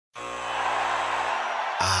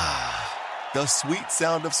The sweet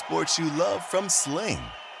sound of sports you love from Sling.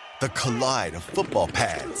 The collide of football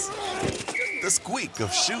pads. The squeak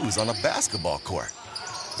of shoes on a basketball court.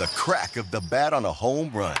 The crack of the bat on a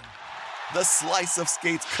home run. The slice of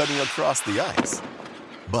skates cutting across the ice.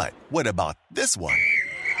 But what about this one?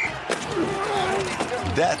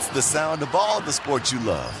 That's the sound of all the sports you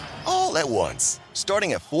love, all at once.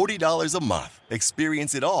 Starting at $40 a month.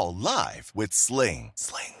 Experience it all live with Sling.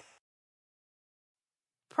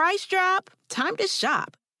 Price drop? Time to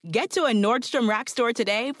shop. Get to a Nordstrom Rack store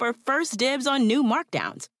today for first dibs on new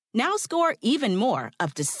markdowns. Now score even more,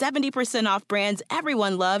 up to 70% off brands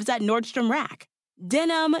everyone loves at Nordstrom Rack.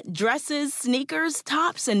 Denim, dresses, sneakers,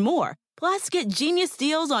 tops, and more. Plus, get genius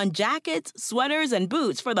deals on jackets, sweaters, and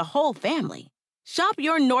boots for the whole family. Shop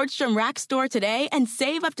your Nordstrom Rack store today and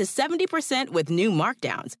save up to 70% with new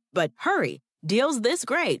markdowns. But hurry, deals this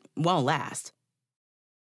great won't last.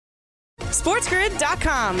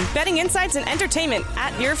 SportsGrid.com. Betting insights and entertainment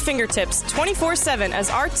at your fingertips 24/7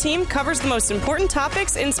 as our team covers the most important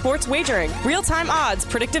topics in sports wagering. Real-time odds,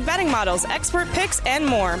 predictive betting models, expert picks, and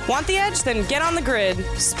more. Want the edge? Then get on the grid.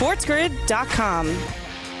 SportsGrid.com.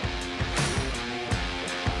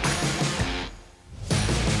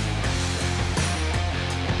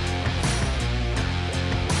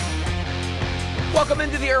 Welcome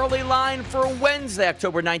into the early line for Wednesday,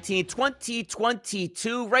 October 19th,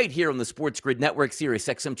 2022, right here on the Sports Grid Network, Sirius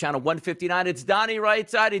XM Channel 159. It's Donnie right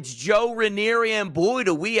side. It's Joe Ranieri, and boy,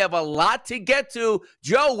 do we have a lot to get to.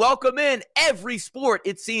 Joe, welcome in. Every sport,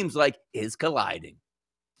 it seems like, is colliding.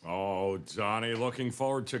 Oh, Donnie, looking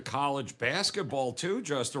forward to college basketball, too,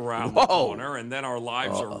 just around the corner, and then our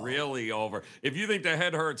lives are really over. If you think the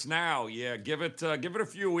head hurts now, yeah, give it a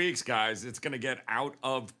few weeks, guys. It's going to get out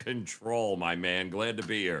of control, my man. Glad to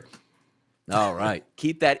be here. All right.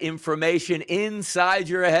 Keep that information inside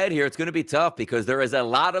your head here. It's going to be tough because there is a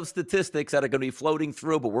lot of statistics that are going to be floating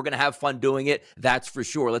through, but we're going to have fun doing it. That's for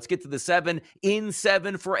sure. Let's get to the 7 in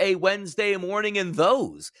 7 for a Wednesday morning. And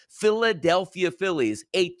those Philadelphia Phillies,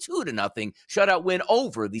 a 2-0 shutout win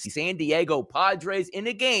over the San Diego Padres in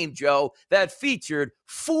a game, Joe, that featured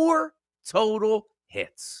 4 total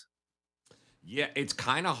hits. Yeah, it's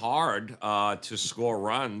kind of hard to score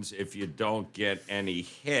runs if you don't get any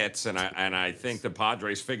hits, and I think the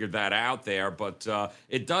Padres figured that out there. But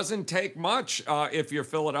it doesn't take much if you're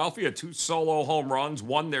Philadelphia. 2 solo home runs,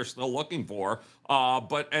 1 they're still looking for,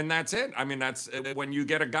 and that's it. I mean, that's when you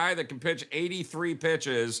get a guy that can pitch 83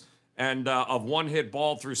 pitches and of 1 hit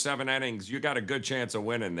ball through 7 innings, you got a good chance of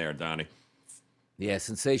winning there, Donnie. Yeah,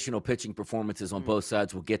 sensational pitching performances on both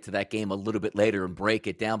sides. We'll get to that game a little bit later and break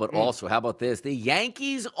it down. But also, how about this? The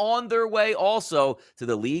Yankees on their way also to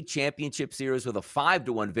the League Championship Series with a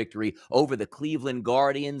 5-1 victory over the Cleveland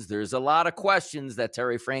Guardians. There's a lot of questions that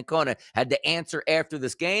Terry Francona had to answer after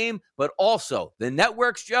this game. But also, the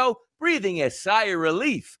networks, Joe, breathing a sigh of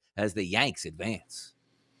relief as the Yanks advance.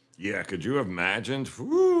 Yeah, could you have imagined?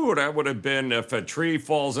 Ooh, that would have been if a tree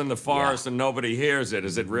falls in the forest and nobody hears it.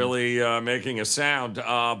 Is it really making a sound?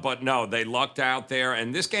 But no, they lucked out there,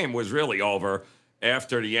 and this game was really over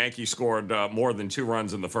after the Yankees scored more than 2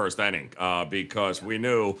 runs in the first inning because we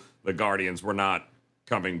knew the Guardians were not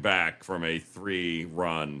coming back from a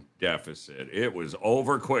 3-run deficit. It was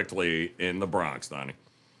over quickly in the Bronx, Donnie.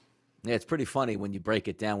 Yeah, it's pretty funny when you break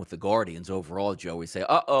it down with the Guardians overall, Joe. We say, it's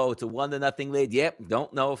a 1-0 lead. Yep,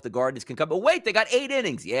 don't know if the Guardians can come. But wait, they got 8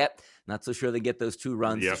 innings. Yep, not so sure they get those 2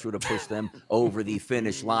 runs to sort of push them over the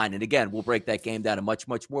finish line. And again, we'll break that game down and much,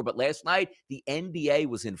 much more. But last night, the NBA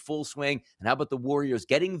was in full swing. And how about the Warriors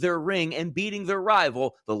getting their ring and beating their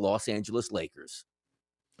rival, the Los Angeles Lakers?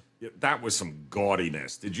 Yeah, that was some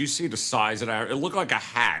gaudiness. Did you see the size of that? It looked like a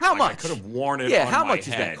hat. How much? I could have worn it on how my much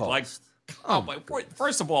head. Is that cost? Oh,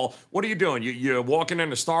 first of all, what are you doing? You're walking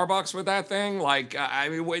into Starbucks with that thing? Like, I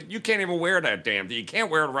mean, you can't even wear that damn thing. You can't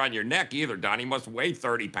wear it around your neck either, Don. You must weigh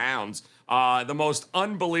 30 pounds. The most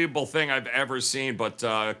unbelievable thing I've ever seen, but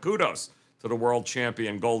kudos to the world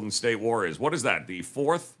champion Golden State Warriors. What is that, the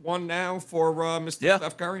 4th one now for Mr.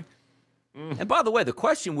 Steph Curry? And by the way, the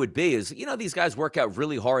question would be is, these guys work out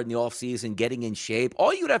really hard in the offseason, getting in shape.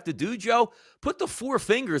 All you'd have to do, Joe, put the 4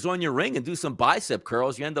 fingers on your ring and do some bicep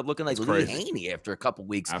curls. You end up looking like Lee Haney after a couple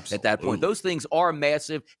weeks at that point. Those things are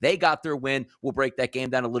massive. They got their win. We'll break that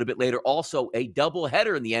game down a little bit later. Also, a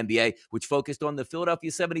doubleheader in the NBA, which focused on the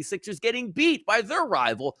Philadelphia 76ers getting beat by their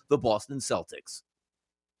rival, the Boston Celtics.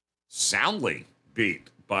 Soundly beat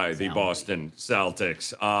by the Boston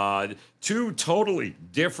Celtics. Two totally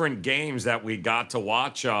different games that we got to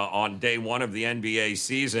watch on day one of the NBA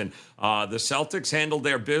season. The Celtics handled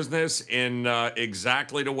their business in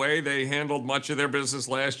exactly the way they handled much of their business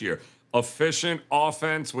last year. Efficient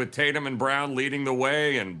offense with Tatum and Brown leading the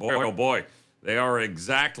way, and boy, oh boy, they are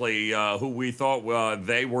exactly who we thought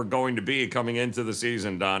they were going to be coming into the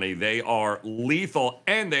season, Donnie. They are lethal,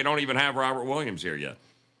 and they don't even have Robert Williams here yet.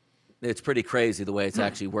 It's pretty crazy the way it's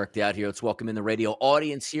actually worked out here. Let's welcome in the radio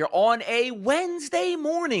audience here on a Wednesday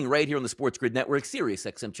morning right here on the Sports Grid Network, Sirius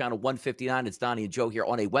XM Channel 159. It's Donnie and Joe here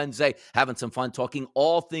on a Wednesday, having some fun talking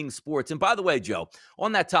all things sports. And by the way, Joe,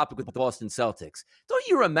 on that topic with the Boston Celtics, don't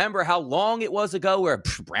you remember how long it was ago where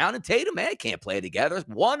Brown and Tatum, man, can't play together?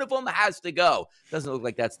 One of them has to go. Doesn't look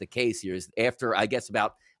like that's the case here. After, I guess,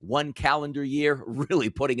 about one calendar year, really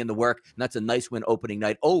putting in the work. And that's a nice win opening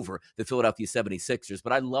night over the Philadelphia 76ers.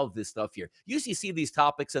 But I love this stuff here. Usually see these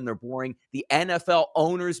topics and they're boring. The NFL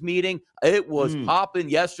owners meeting, it was popping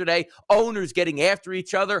yesterday. Owners getting after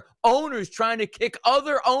each other. Owners trying to kick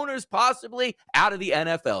other owners possibly out of the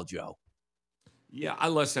NFL, Joe. Yeah, I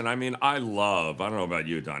don't know about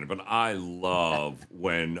you, Donnie, but I love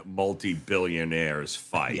when multi-billionaires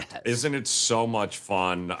fight. Yes. Isn't it so much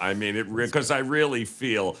fun? I mean, because I really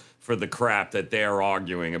feel for the crap that they're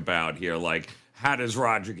arguing about here. Like, how does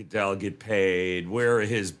Roger Goodell get paid? Where are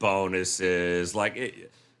his bonuses?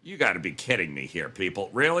 You got to be kidding me here, people.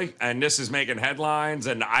 Really? And this is making headlines,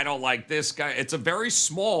 and I don't like this guy. It's a very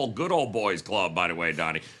small, good old boys club, by the way,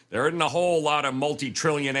 Donnie. There isn't a whole lot of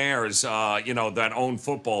multi-trillionaires, that own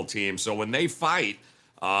football teams. So when they fight,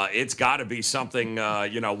 it's got to be something,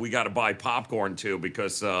 we got to buy popcorn to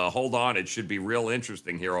because, hold on, it should be real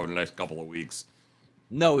interesting here over the next couple of weeks.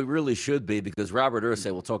 No, it really should be because Robert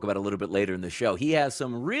Irsay, we'll talk about a little bit later in the show. He has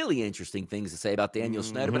some really interesting things to say about Daniel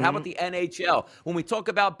Snyder. But how about the NHL? When we talk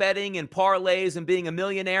about betting and parlays and being a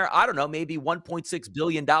millionaire, I don't know, maybe $1.6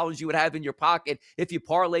 billion you would have in your pocket if you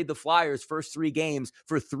parlayed the Flyers' first 3 games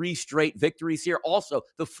for 3 straight victories here. Also,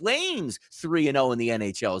 the Flames 3-0 in the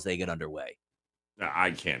NHL as they get underway.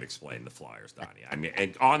 I can't explain the Flyers, Donnie. I mean,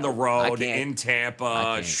 on the road in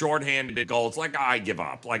Tampa, shorthanded goals. I give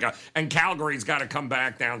up. And Calgary's got to come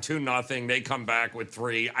back down 2-0. They come back with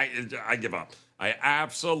 3. I give up. I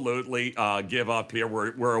absolutely give up here.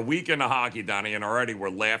 We're a week into hockey, Donnie, and already we're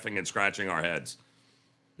laughing and scratching our heads.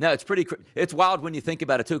 No, it's wild when you think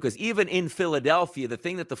about it, too, because even in Philadelphia, the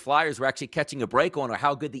thing that the Flyers were actually catching a break on are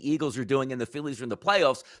how good the Eagles are doing and the Phillies are in the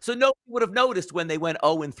playoffs. So nobody would have noticed when they went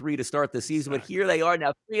 0-3 to start the season. But here they are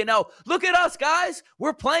now 3-0. Look at us, guys.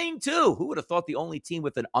 We're playing, too. Who would have thought the only team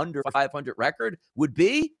with an under 500 record would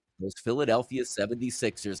be those Philadelphia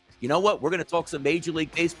 76ers? You know what? We're going to talk some Major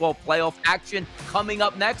League Baseball playoff action coming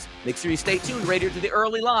up next. Make sure you stay tuned right here to the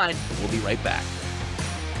early line. We'll be right back.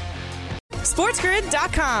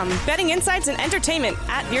 SportsGrid.com. Betting insights and entertainment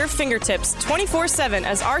at your fingertips 24/7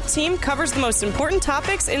 as our team covers the most important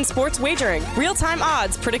topics in sports wagering. Real-time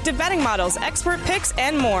odds, predictive betting models, expert picks,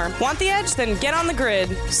 and more. Want the edge? Then get on the grid.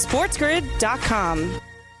 SportsGrid.com.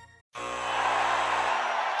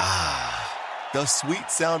 The sweet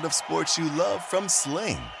sound of sports you love from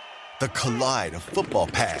Sling. The collide of football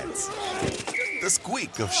pads. The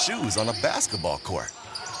squeak of shoes on a basketball court.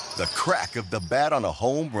 The crack of the bat on a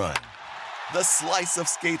home run. The slice of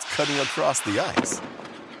skates cutting across the ice.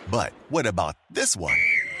 But what about this one?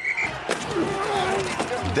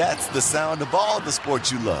 That's the sound of all the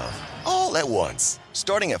sports you love, all at once.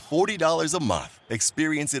 Starting at $40 a month.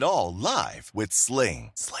 Experience it all live with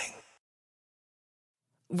Sling.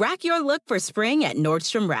 Rack your look for spring at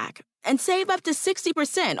Nordstrom Rack and save up to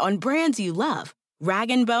 60% on brands you love.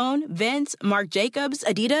 Rag & Bone, Vince, Marc Jacobs,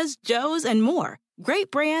 Adidas, Joe's, and more.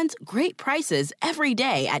 Great brands, great prices every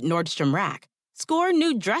day at Nordstrom Rack. Score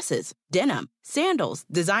new dresses, denim, sandals,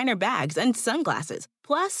 designer bags, and sunglasses,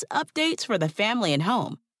 plus updates for the family and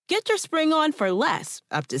home. Get your spring on for less,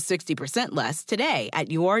 up to 60% less, today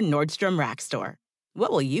at your Nordstrom Rack store.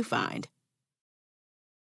 What will you find?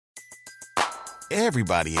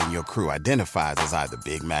 Everybody in your crew identifies as either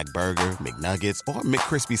Big Mac Burger, McNuggets, or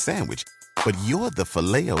McCrispy Sandwich. But you're the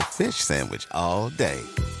Filet-O-Fish Sandwich all day.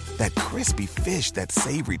 That crispy fish, that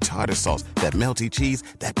savory tartar sauce, that melty cheese,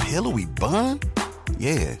 that pillowy bun.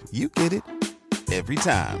 Yeah, you get it. Every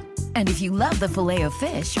time. And if you love the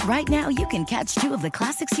Filet-O-Fish, right now you can catch 2 of the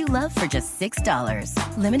classics you love for just $6.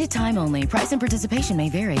 Limited time only. Price and participation may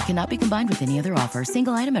vary. Cannot be combined with any other offer.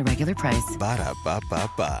 Single item at regular price.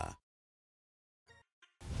 Ba-da-ba-ba-ba.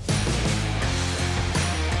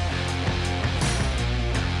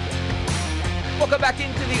 Welcome back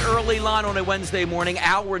into the early line on a Wednesday morning.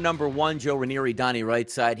 Hour number one, Joe Ranieri, Donnie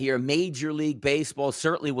Rightside here. Major League Baseball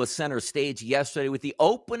certainly was center stage yesterday with the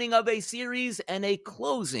opening of a series and a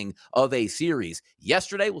closing of a series.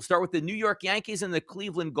 Yesterday, we'll start with the New York Yankees and the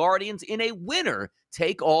Cleveland Guardians in a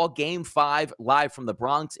winner-take-all Game 5 live from the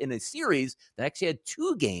Bronx in a series that actually had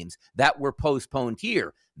 2 games that were postponed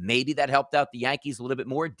here. Maybe that helped out the Yankees a little bit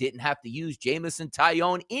more. Didn't have to use Jamison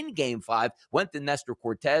Tyone in Game 5. Went to Nestor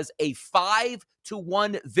Cortez. A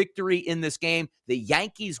 5-1 victory in this game. The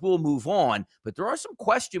Yankees will move on, but there are some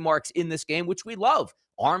question marks in this game, which we love.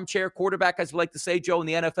 Armchair quarterback, as we like to say, Joe, in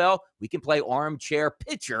the NFL. We can play armchair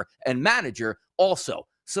pitcher and manager also.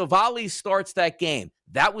 Savali starts that game.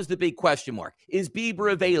 That was the big question mark. Is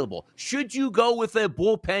Bieber available? Should you go with a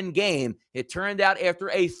bullpen game? It turned out after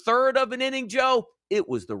a third of an inning, Joe, it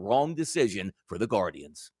was the wrong decision for the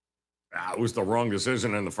Guardians. It was the wrong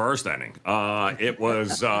decision in the first inning. It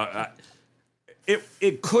was.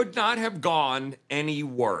 It could not have gone any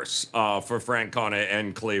worse for Francona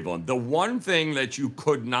and Cleveland. The one thing that you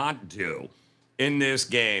could not do in this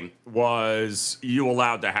game was you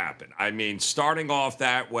allowed to happen. I mean, starting off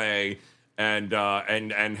that way and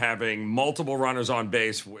having multiple runners on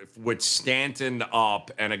base with Stanton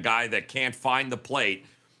up and a guy that can't find the plate,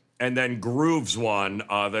 and then grooves one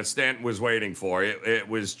that Stanton was waiting for. It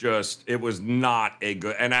was not a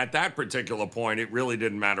good. And at that particular point, it really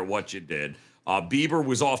didn't matter what you did. Bieber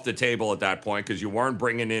was off the table at that point because you weren't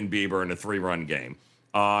bringing in Bieber in a 3-run game.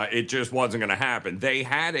 It just wasn't going to happen. They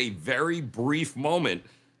had a very brief moment,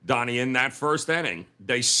 Donnie, in that first inning.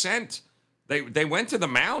 They went to the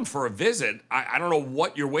mound for a visit. I don't know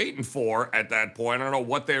what you're waiting for at that point. I don't know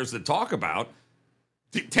what there's to talk about.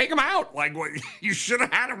 Take him out. Like, you should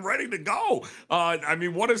have had him ready to go. I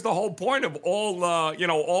mean, what is the whole point of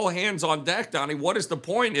all hands on deck, Donnie? What is the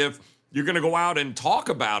point if you're going to go out and talk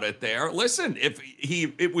about it there? Listen,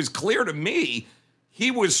 it was clear to me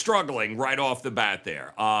he was struggling right off the bat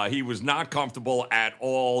there. He was not comfortable at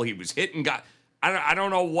all. He was hitting guys. I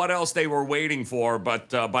don't know what else they were waiting for, but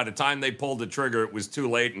by the time they pulled the trigger, it was too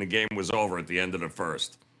late and the game was over at the end of the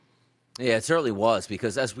first. Yeah, it certainly was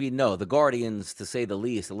because, as we know, the Guardians, to say the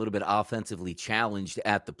least, a little bit offensively challenged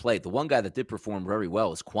at the plate. The one guy that did perform very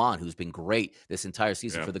well is Kwan, who's been great this entire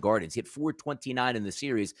season for the Guardians. He hit .429 in the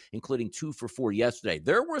series, including 2 for 4 yesterday.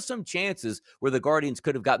 There were some chances where the Guardians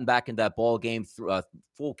could have gotten back in that ball game through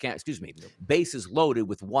bases loaded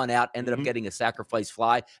with 1 out, ended up getting a sacrifice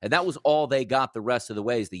fly, and that was all they got the rest of the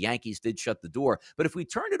ways. The Yankees did shut the door. But if we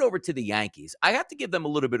turn it over to the Yankees, I have to give them a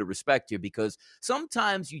little bit of respect here because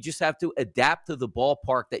sometimes you just have to adapt to the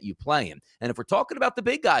ballpark that you play in. And if we're talking about the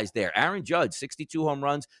big guys there, Aaron Judge, 62 home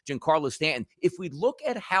runs, Giancarlo Stanton, if we look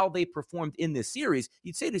at how they performed in this series,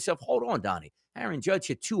 you'd say to yourself, hold on, Donnie. Aaron Judge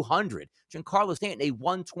hit 200. Giancarlo Stanton, a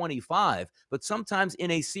 125. But sometimes in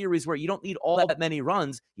a series where you don't need all that many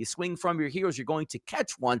runs, you swing from your heels, you're going to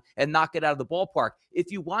catch one and knock it out of the ballpark. If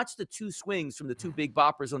you watch the 2 swings from the 2 big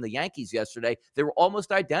boppers on the Yankees yesterday, they were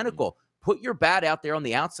almost identical. Put your bat out there on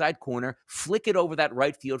the outside corner, flick it over that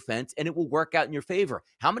right field fence, and it will work out in your favor.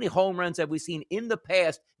 How many home runs have we seen in the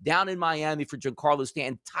past down in Miami for Giancarlo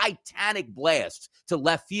Stanton? Titanic blasts to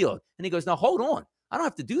left field. And he goes, now hold on. I don't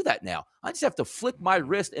have to do that now. I just have to flick my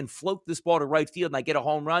wrist and float this ball to right field, and I get a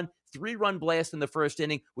home run. 3-run blast in the first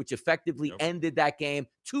inning, which effectively ended that game.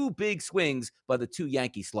 2 big swings by the 2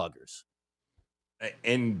 Yankee sluggers.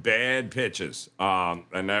 In bad pitches,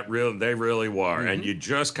 and they really were. And you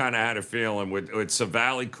just kind of had a feeling with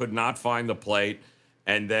Savali could not find the plate,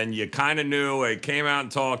 and then you kind of knew. It came out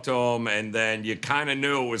and talked to him, and then you kind of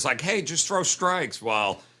knew it was like, hey, just throw strikes.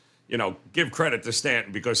 Well, give credit to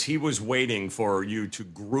Stanton because he was waiting for you to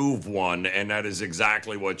groove one, and that is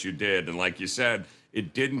exactly what you did. And like you said,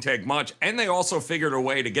 it didn't take much. And they also figured a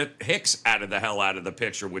way to get Hicks out of the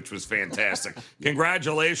picture, which was fantastic.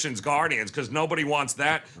 Congratulations, Guardians, because nobody wants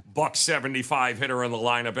that $175 hitter in the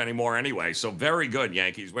lineup anymore anyway. So very good,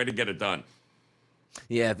 Yankees. Way to get it done.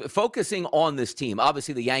 Yeah, focusing on this team,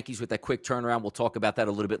 obviously the Yankees with that quick turnaround, we'll talk about that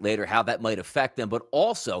a little bit later, how that might affect them, but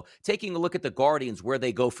also taking a look at the Guardians, where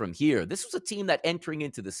they go from here. This was a team that entering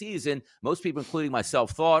into the season, most people, including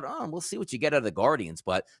myself, thought, we'll see what you get out of the Guardians,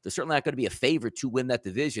 but they're certainly not going to be a favorite to win that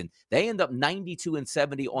division. They end up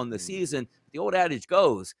 92-70 on the season. The old adage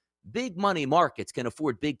goes, big money markets can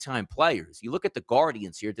afford big time players. You look at the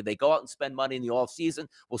Guardians here. Did they go out and spend money in the offseason?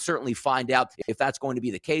 We'll certainly find out if that's going to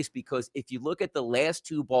be the case, because if you look at the last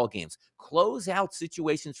 2 ball games, closeout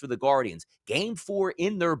situations for the Guardians, game 4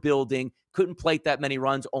 in their building, couldn't plate that many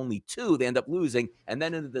runs, only 2. They end up losing. And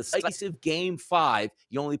then in the decisive game 5,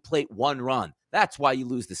 you only plate 1 run. That's why you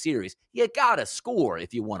lose the series. You got to score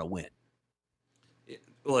if you want to win.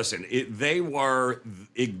 Listen,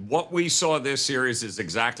 what we saw this series is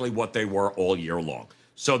exactly what they were all year long.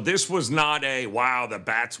 So this was not wow, the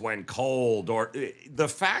bats went cold, or the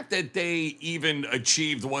fact that they even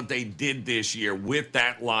achieved what they did this year with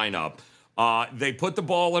that lineup. They put the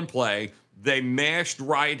ball in play. They mashed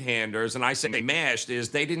right-handers, and I say they mashed is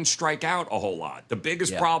they didn't strike out a whole lot. The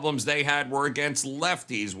biggest problems they had were against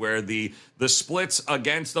lefties, where the splits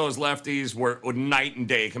against those lefties were night and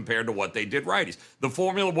day compared to what they did righties. The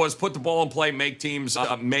formula was put the ball in play, make teams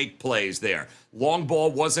make plays there. Long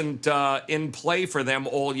ball wasn't in play for them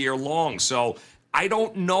all year long, so I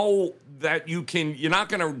don't know that you're not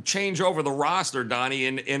going to change over the roster, Donnie,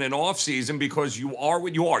 in an offseason, because you are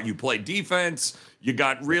what you are. You play defense. You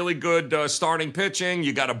got really good starting pitching.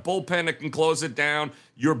 You got a bullpen that can close it down.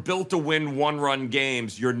 You're built to win one-run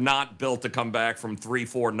games. You're not built to come back from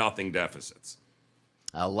 3-4-0 deficits.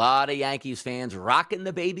 A lot of Yankees fans rocking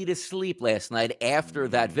the baby to sleep last night after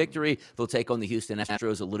that victory. They'll take on the Houston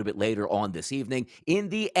Astros a little bit later on this evening. In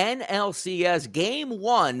the NLCS, Game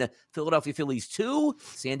 1, Philadelphia Phillies 2,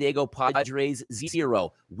 San Diego Padres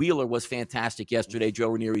 0. Wheeler was fantastic yesterday. Joe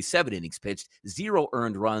Ranieri, 7 innings pitched, 0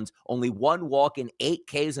 earned runs, only 1 walk and 8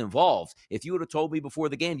 Ks involved. If you would have told me before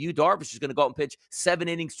the game, Darvish is going to go out and pitch 7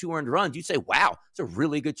 innings, 2 earned runs, you'd say, wow, it's a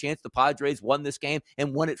really good chance the Padres won this game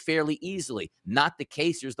and won it fairly easily. Not the case.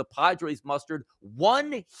 Here's the Padres mustered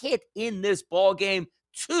 1 hit in this ball game,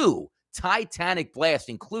 2 Titanic blasts,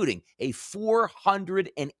 including a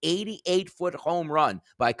 488-foot home run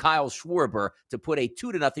by Kyle Schwarber to put a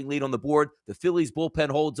 2-0 lead on the board. The Phillies bullpen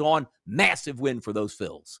holds on. Massive win for those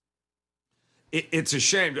Phils. It's a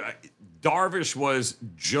shame. Darvish was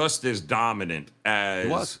just as dominant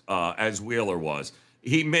as Wheeler was.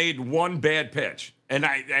 He made 1 bad pitch. And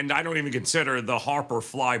I don't even consider the Harper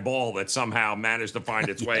fly ball that somehow managed to find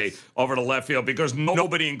its way over to left field, because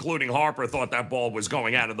nobody, including Harper, thought that ball was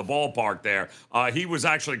going out of the ballpark there. He was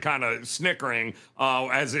actually kind of snickering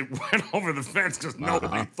as it went over the fence, because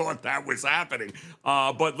nobody thought that was happening.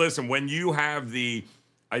 But listen, when you have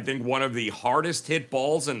I think one of the hardest hit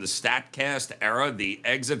balls in the StatCast era, the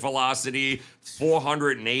exit velocity,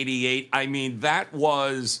 488. I mean, that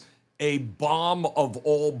was a bomb of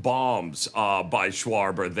all bombs by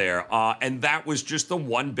Schwarber there. And that was just the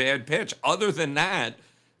 1 bad pitch. Other than that,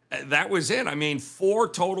 that was it. I mean, 4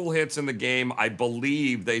 total hits in the game. I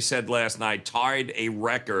believe they said last night tied a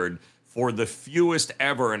record for the fewest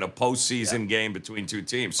ever in a postseason game between 2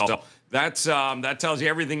 teams. So that tells you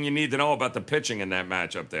everything you need to know about the pitching in that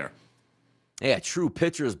matchup there. Yeah, true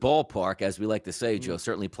pitcher's ballpark, as we like to say, Joe,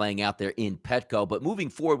 certainly playing out there in Petco. But moving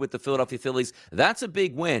forward with the Philadelphia Phillies, that's a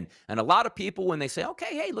big win. And a lot of people, when they say,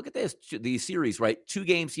 okay, hey, look at this, the series, right? 2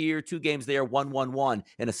 games here, 2 games there, 1-1-1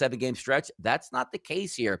 in a 7-game stretch. That's not the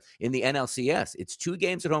case here in the NLCS. It's 2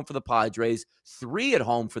 games at home for the Padres, 3 at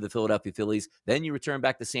home for the Philadelphia Phillies. Then you return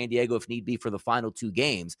back to San Diego if need be for the final 2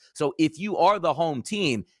 games. So if you are the home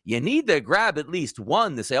team, you need to grab at least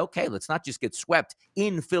 1 to say, okay, let's not just get swept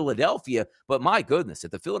in Philadelphia. But my goodness,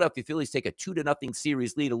 if the Philadelphia Phillies take a 2-0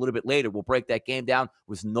 series lead a little bit later, we'll break that game down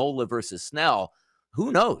with Nola versus Snell.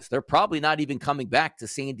 Who knows? They're probably not even coming back to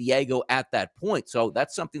San Diego at that point. So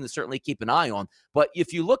that's something to certainly keep an eye on. But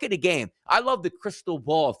if you look at a game, I love the crystal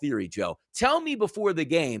ball theory, Joe. Tell me before the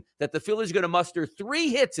game that the Phillies are going to muster 3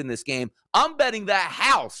 hits in this game. I'm betting the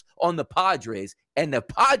house on the Padres, and the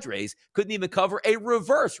Padres couldn't even cover a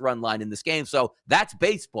reverse run line in this game. So that's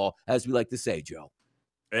baseball, as we like to say, Joe.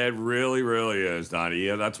 It really, really is, Donnie.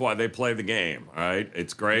 Yeah, that's why they play the game, all right?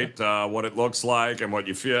 It's great what it looks like and what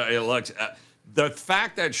you feel it looks. The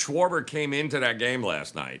fact that Schwarber came into that game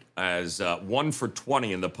last night as 1 for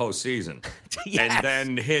 20 in the postseason, and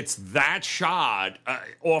then hits that shot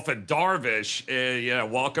off of Darvish,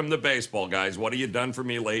 welcome to baseball, guys. What have you done for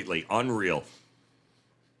me lately? Unreal.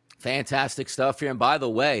 Fantastic stuff here. And by the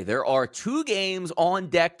way, there are 2 games on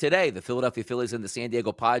deck today. The Philadelphia Phillies and the San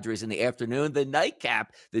Diego Padres in the afternoon. The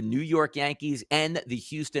nightcap, the New York Yankees and the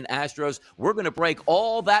Houston Astros. We're going to break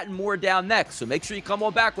all that and more down next. So make sure you come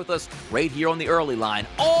on back with us right here on the early line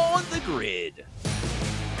on the grid.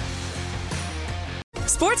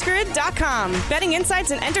 SportsGrid.com. Betting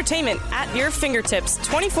insights and entertainment at your fingertips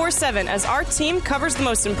 24/7 as our team covers the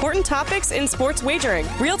most important topics in sports wagering.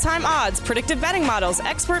 Real-time odds, predictive betting models,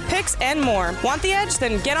 expert picks, and more. Want the edge?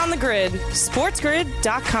 Then get on the grid.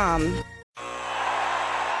 SportsGrid.com.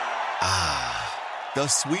 The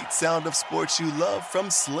sweet sound of sports you love from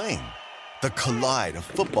Sling. The collide of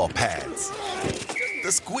football pads.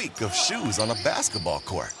 The squeak of shoes on a basketball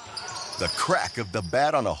court. The crack of the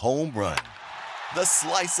bat on a home run. The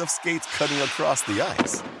slice of skates cutting across the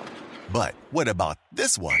ice. But what about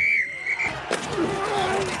this one?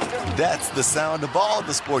 That's the sound of all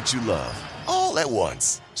the sports you love, all at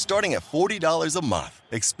once. Starting at $40 a month.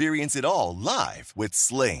 Experience it all live with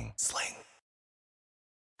Sling.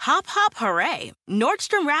 Hop, hop, hooray!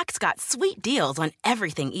 Nordstrom Rack's got sweet deals on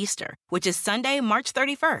everything Easter, which is Sunday, March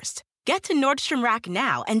 31st. Get to Nordstrom Rack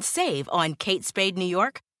now and save on Kate Spade New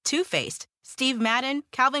York, Too Faced, Steve Madden,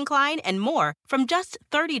 Calvin Klein, and more from just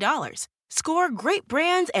 $30. Score great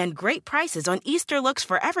brands and great prices on Easter looks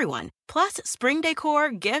for everyone, plus spring decor,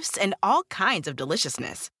 gifts, and all kinds of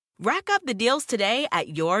deliciousness. Rack up the deals today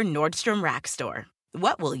at your Nordstrom Rack store.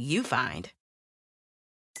 What will you find?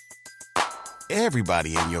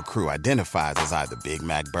 Everybody in your crew identifies as either Big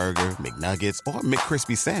Mac Burger, McNuggets, or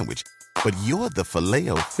McCrispy Sandwich. But you're the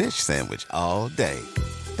Filet-O-Fish Sandwich all day.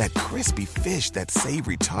 That crispy fish, that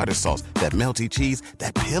savory tartar sauce, that melty cheese,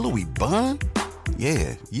 that pillowy bun.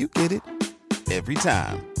 Yeah, you get it. Every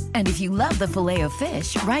time. And if you love the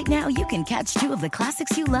Filet-O-Fish, right now you can catch two of the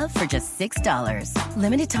classics you love for just $6.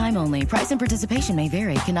 Limited time only. Price and participation may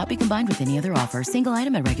vary. Cannot be combined with any other offer. Single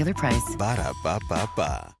item at regular price.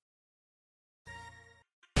 Ba-da-ba-ba-ba.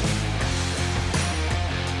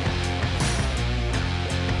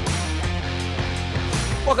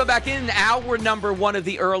 Welcome back in. Hour number one of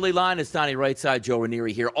the early line. It's Donnie Rightside, Joe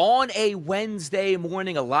Ranieri here on a Wednesday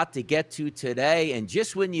morning. A lot to get to today. And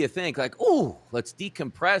just when you think like, ooh, let's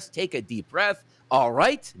decompress, take a deep breath. All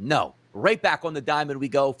right. No. Right back on the diamond we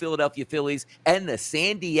go. Philadelphia Phillies and the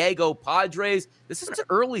San Diego Padres. This is an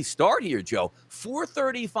early start here, Joe.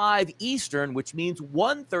 4:35 Eastern, which means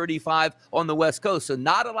 1:35 on the West Coast. So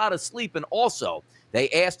not a lot of sleep. And also, they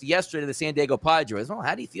asked yesterday the San Diego Padres, well,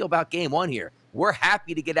 how do you feel about game one here? We're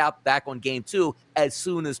happy to get out back on game two as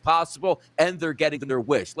soon as possible, and they're getting their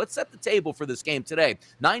wish. Let's set the table for this game today.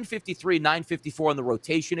 9:53, 9:54 on the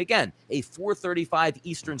rotation. Again, a 4:35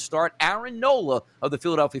 Eastern start. Aaron Nola of the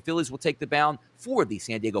Philadelphia Phillies will take the mound for the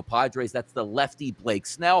San Diego Padres. That's the lefty Blake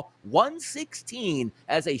Snell. 116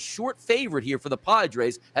 as a short favorite here for the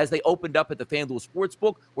Padres as they opened up at the FanDuel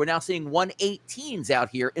Sportsbook. We're now seeing 118s out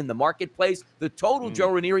here in the marketplace. The total, Joe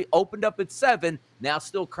Ranieri, opened up at 7, now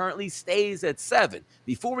still currently stays at 7.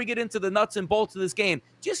 Before we get into the nuts and bolts of this game,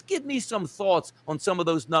 just give me some thoughts on some of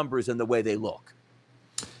those numbers and the way they look.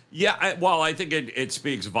 Yeah, I think it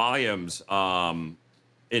speaks volumes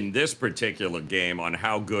in this particular game on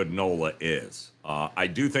how good Nola is. I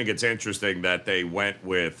do think it's interesting that they went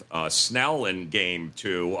with Snell in game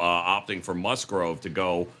 2, opting for Musgrove to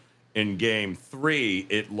go in game 3,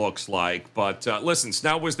 it looks like. But listen,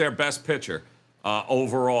 Snell was their best pitcher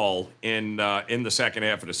overall in the second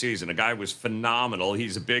half of the season. The guy was phenomenal.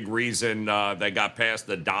 He's a big reason they got past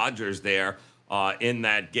the Dodgers there in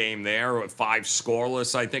that game there. 5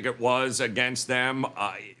 scoreless, I think it was, against them.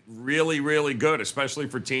 Really, really good, especially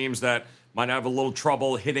for teams that might have a little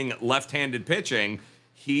trouble hitting left-handed pitching.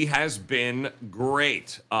 He has been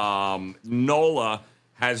great. Nola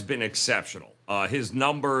has been exceptional. His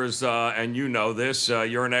numbers, and you know this,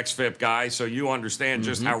 you're an XFIP guy, so you understand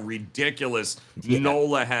just how ridiculous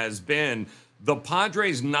Nola has been. The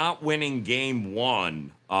Padres not winning game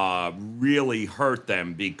 1 really hurt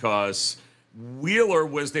them because Wheeler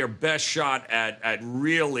was their best shot at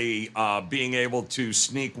really being able to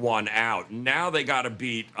sneak one out. Now they got to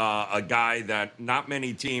beat a guy that not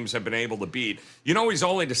many teams have been able to beat. You know, he's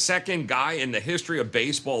only the second guy in the history of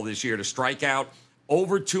baseball this year to strike out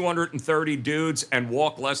over 230 dudes and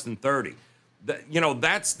walk less than 30.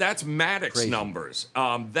 That's Maddox crazy numbers.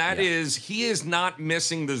 He is not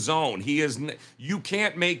missing the zone. You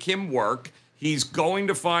can't make him work. He's going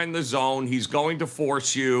to find the zone. He's going to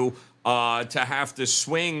force you to have to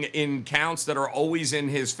swing in counts that are always in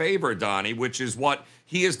his favor, Donnie, which is what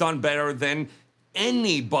he has done better than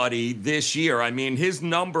anybody this year. I mean, his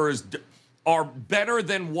numbers are better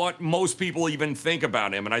than what most people even think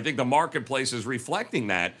about him, and I think the marketplace is reflecting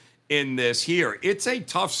that in this here. It's a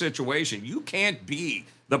tough situation. You can't be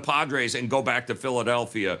the Padres and go back to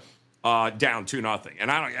Philadelphia down 2-0.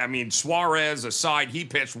 And Suarez aside, he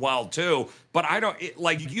pitched well too, but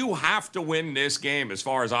you have to win this game as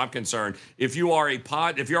far as I'm concerned. If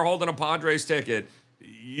you're holding a Padres ticket,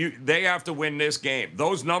 they have to win this game.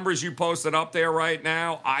 Those numbers you posted up there right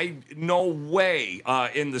now, no way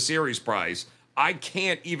in the series price. I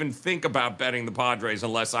can't even think about betting the Padres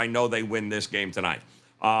unless I know they win this game tonight.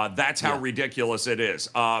 That's how ridiculous it is,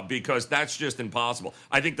 because that's just impossible.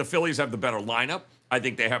 I think the Phillies have the better lineup. I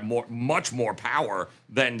think they have much more power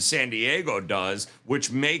than San Diego does, which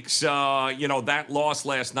makes that loss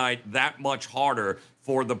last night that much harder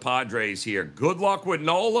for the Padres here. Good luck with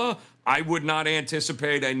Nola. I would not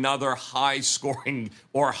anticipate another high-scoring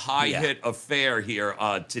or high-hit affair here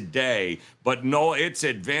today. But no, it's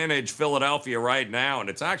advantage Philadelphia right now, and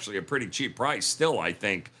it's actually a pretty cheap price still, I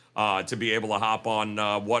think, to be able to hop on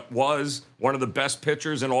what was one of the best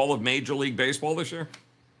pitchers in all of Major League Baseball this year.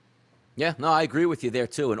 Yeah, no, I agree with you there,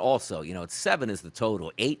 too. And also, it's 7 is the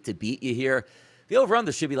total, 8 to beat you here. The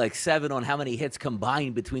over-under should be like 7 on how many hits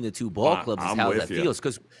combined between the two ball clubs is how that feels.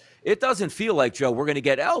 Because it doesn't feel like, Joe, we're going to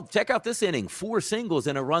get, check out this inning, 4 singles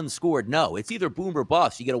and a run scored. No, it's either boom or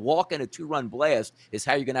bust. You get a walk and a 2-run blast is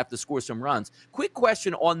how you're going to have to score some runs. Quick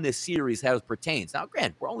question on this series how it pertains. Now,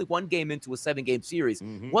 granted, we're only 1 game into a 7-game series.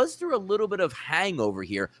 Was there a little bit of hangover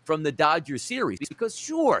here from the Dodgers series? Because,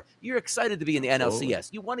 sure, you're excited to be in the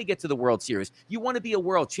NLCS. You want to get to the World Series. You want to be a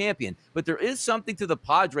world champion. But there is something to the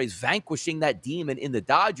Padres vanquishing that demon in the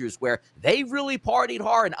Dodgers where they really partied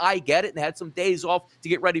hard, and I get it, and had some days off to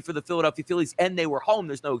get ready for the Philadelphia Phillies, and they were home.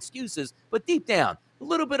 There's no excuses. But deep down, a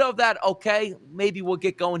little bit of that, okay, maybe we'll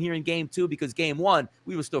get going here in Game 2 because Game 1,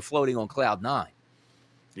 we were still floating on cloud 9.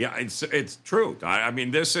 Yeah, it's true. I mean,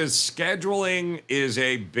 this is scheduling is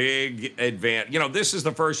a big advantage. This is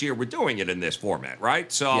the first year we're doing it in this format, right?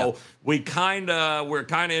 So we're kind of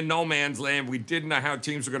in no man's land. We didn't know how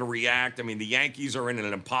teams were going to react. I mean, the Yankees are in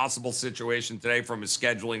an impossible situation today from a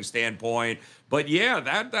scheduling standpoint. But yeah,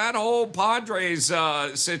 that whole Padres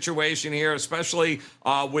situation here, especially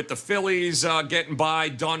with the Phillies getting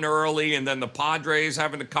done early, and then the Padres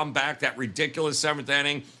having to come back that ridiculous 7th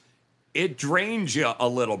inning. It drains you a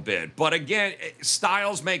little bit. But again,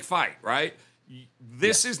 styles make fight, right?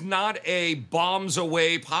 This is not a bombs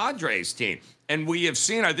away Padres team. And we have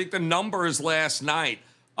seen, I think the numbers last night,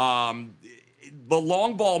 the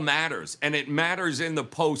long ball matters. And it matters in the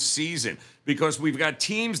postseason because we've got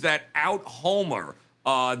teams that out-homer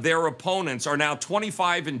their opponents are now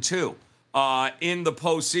 25-2. In the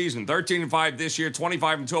postseason, 13-5 this year,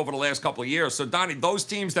 25-2 over the last couple of years. So, Donnie, those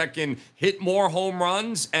teams that can hit more home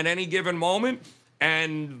runs at any given moment,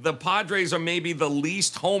 and the Padres are maybe the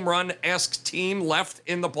least home run-esque team left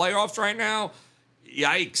in the playoffs right now.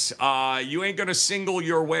 Yikes. You ain't going to single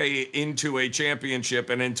your way into a championship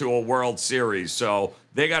and into a World Series. So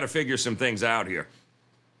they got to figure some things out here.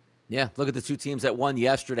 Yeah, look at the 2 teams that won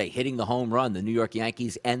yesterday, hitting the home run, the New York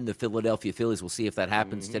Yankees and the Philadelphia Phillies. We'll see if that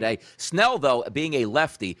happens today. Snell, though, being a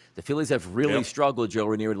lefty, the Phillies have really struggled, Joe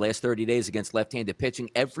Ranieri, the last 30 days against left-handed pitching.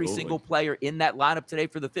 Every single player in that lineup today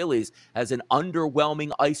for the Phillies has an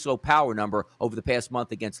underwhelming ISO power number over the past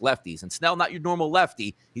month against lefties. And Snell, not your normal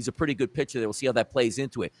lefty. He's a pretty good pitcher there. We'll see how that plays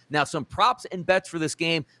into it. Now, some props and bets for this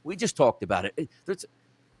game. We just talked about it. There's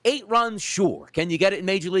 8 runs, sure. Can you get it in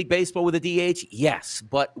Major League Baseball with a DH? Yes,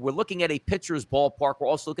 but we're looking at a pitcher's ballpark. We're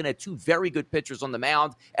also looking at 2 very good pitchers on the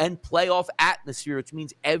mound and playoff atmosphere, which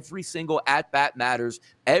means every single at-bat matters.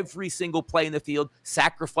 Every single play in the field,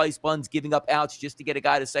 sacrifice bunts, giving up outs just to get a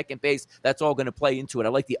guy to second base, that's all going to play into it. I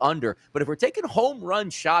like the under. But if we're taking home run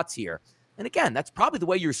shots here, and again, that's probably the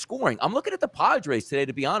way you're scoring. I'm looking at the Padres today,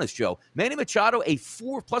 to be honest, Joe. Manny Machado, a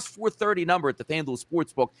plus 430 number at the FanDuel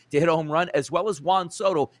Sportsbook to hit a home run, as well as Juan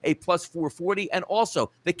Soto, a plus 440, and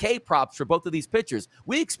also the K props for both of these pitchers.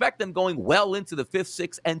 We expect them going well into the 5th,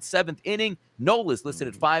 6th, and 7th inning. Nola's listed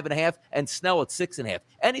at 5.5 and Snell at 6.5.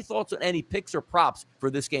 Any thoughts on any picks or props for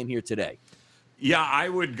this game here today? Yeah, I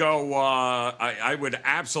would go. I would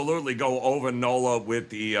absolutely go over Nola with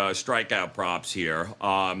the strikeout props here.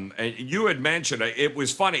 And you had mentioned it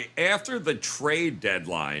was funny after the trade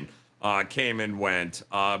deadline came and went.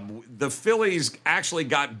 The Phillies actually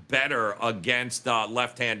got better against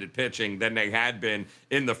left-handed pitching than they had been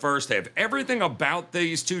in the first half. Everything about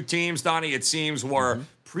these 2 teams, Donnie, it seems, were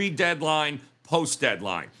pre-deadline,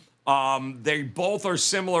 post-deadline. They both are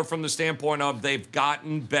similar from the standpoint of they've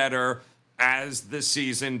gotten better as the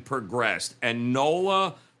season progressed. And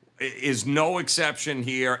Nola is no exception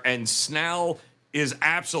here, and Snell is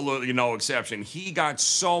absolutely no exception. He got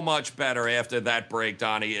so much better after that break,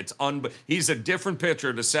 Donnie. He's a different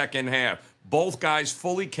pitcher the second half. Both guys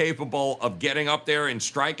fully capable of getting up there in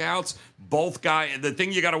strikeouts. Both guys. The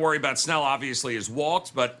thing you got to worry about Snell, obviously, is walks,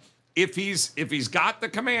 but if he's got the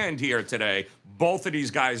command here today, both of these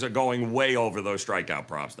guys are going way over those strikeout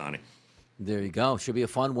props, Donnie. There you go. Should be a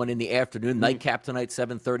fun one in the afternoon. Nightcap tonight,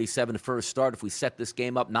 7:37 first start. If we set this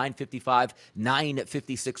game up, 9:55,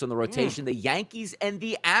 9:56 on the rotation. The Yankees and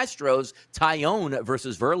the Astros, Tyone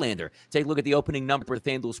versus Verlander. Take a look at the opening number for the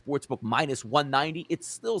FanDuel Sportsbook, minus 190. It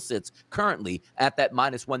still sits currently at that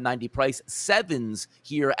minus 190 price. 7s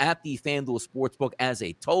here at the FanDuel Sportsbook as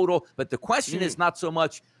a total. But the question is not so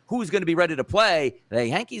much who's going to be ready to play. The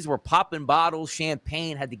Yankees were popping bottles,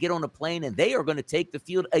 champagne, had to get on a plane, and they are going to take the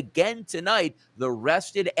field again tonight, the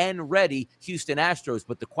rested and ready Houston Astros.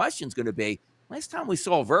 But the question's going to be, last time we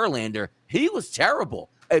saw Verlander, he was terrible.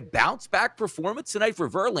 A bounce-back performance tonight for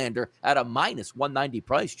Verlander at a minus 190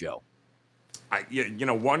 price, Joe.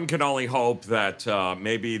 One can only hope that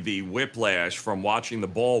maybe the whiplash from watching the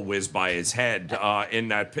ball whiz by his head in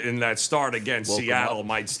that start against Seattle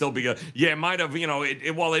might still be it might have,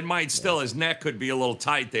 it might still, his neck could be a little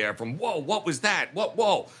tight there from, whoa, what was that?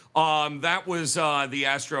 Whoa. That was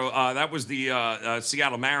the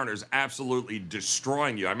Seattle Mariners absolutely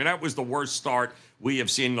destroying you. I mean, that was the worst start we have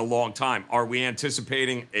seen in a long time. Are we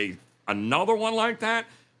anticipating another one like that?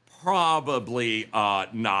 Probably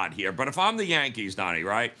not here. But if I'm the Yankees, Donnie,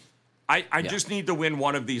 right, I just need to win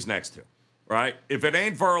one of these next two, right? If it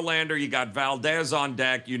ain't Verlander, you got Valdez on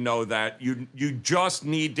deck. You know that. You just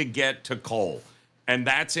need to get to Cole. And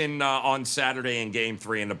that's on Saturday in Game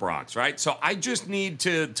 3 in the Bronx, right? So I just need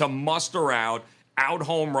to muster out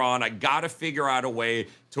home run. I got to figure out a way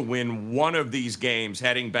to win one of these games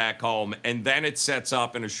heading back home. And then it sets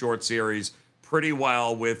up in a short series pretty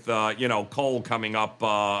well with, Cole coming up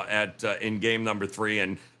in game number 3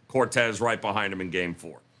 and Cortez right behind him in game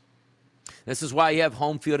 4. This is why you have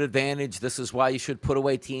home field advantage. This is why you should put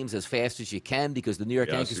away teams as fast as you can, because the New York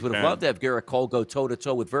Yankees would have loved to have Garrett Cole go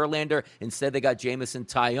toe-to-toe with Verlander. Instead, they got Jameson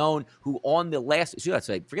Taillon, who on the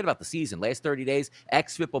forget about the season, last 30 days,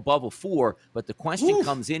 xFIP above a 4. But the question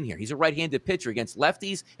comes in here. He's a right-handed pitcher against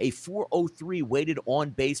lefties, a .403 weighted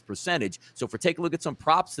on-base percentage. So if we're taking a look at some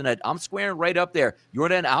props tonight, I'm squaring right up there.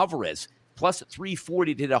 Yordan Alvarez, plus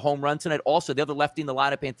 340 to hit a home run tonight. Also, the other lefty in the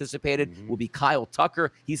lineup anticipated will be Kyle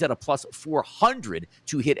Tucker. He's at a plus 400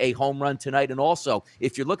 to hit a home run tonight. And also,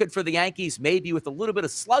 if you're looking for the Yankees, maybe with a little bit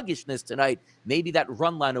of sluggishness tonight, maybe that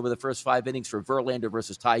run line over the first 5 innings for Verlander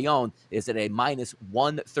versus Taillon is at a minus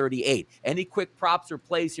 138. Any quick props or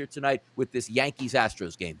plays here tonight with this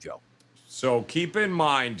Yankees-Astros game, Joe? So keep in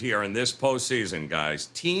mind here in this postseason, guys,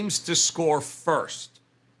 teams to score first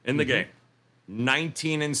in the game.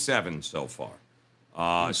 19-7 so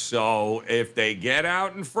far. So if they get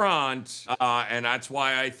out in front, and that's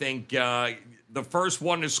why I think the first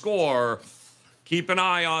one to score, keep an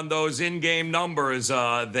eye on those in-game numbers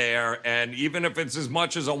there. And even if it's as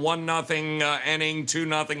much as a 1-0 inning,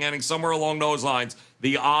 2-0 inning, somewhere along those lines,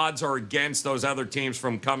 the odds are against those other teams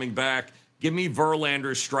from coming back. Give me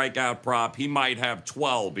Verlander's strikeout prop. He might have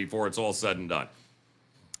 12 before it's all said and done.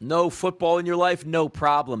 No football in your life? No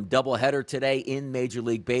problem. Doubleheader today in Major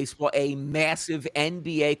League Baseball. A massive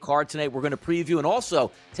NBA card tonight we're going to preview, and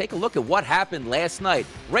also take a look at what happened last night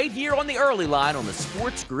right here on the early line on the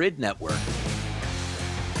Sports Grid Network.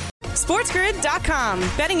 SportsGrid.com.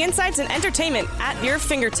 Betting insights and entertainment at your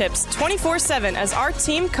fingertips 24/7 as our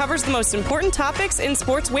team covers the most important topics in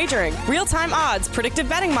sports wagering. Real-time odds, predictive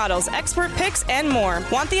betting models, expert picks, and more.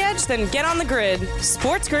 Want the edge? Then get on the grid.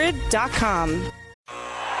 SportsGrid.com.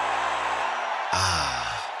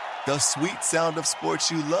 The sweet sound of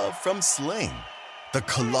sports you love from Sling. The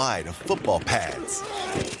collide of football pads.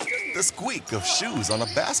 The squeak of shoes on a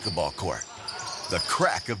basketball court. The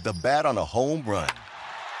crack of the bat on a home run.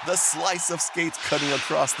 The slice of skates cutting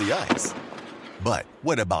across the ice. But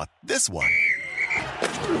what about this one?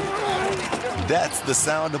 That's the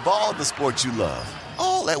sound of all the sports you love,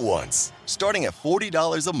 all at once. Starting at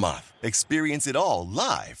 $40 a month. Experience it all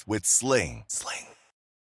live with Sling.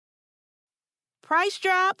 Price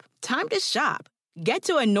drop? Time to shop. Get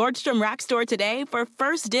to a Nordstrom Rack store today for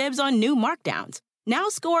first dibs on new markdowns. Now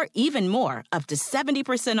score even more, up to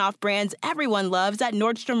 70% off brands everyone loves at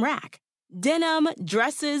Nordstrom Rack. Denim,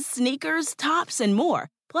 dresses, sneakers, tops, and more.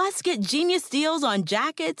 Plus, get genius deals on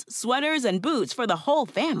jackets, sweaters, and boots for the whole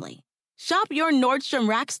family. Shop your Nordstrom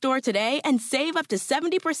Rack store today and save up to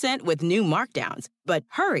 70% with new markdowns. But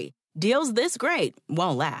hurry, deals this great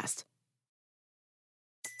won't last.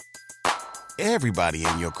 Everybody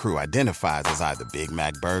in your crew identifies as either Big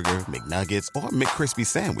Mac Burger, McNuggets, or McCrispy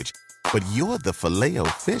Sandwich. But you're the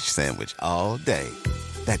Filet-O-Fish Sandwich all day.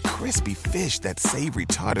 That crispy fish, that savory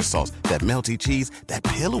tartar sauce, that melty cheese, that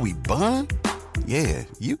pillowy bun. Yeah,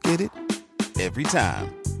 you get it. Every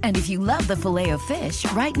time. And if you love the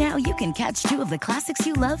Filet-O-Fish, right now you can catch 2 of the classics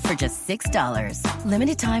you love for just $6.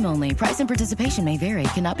 Limited time only. Price and participation may vary.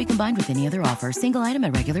 Cannot be combined with any other offer. Single item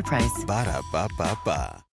at regular price.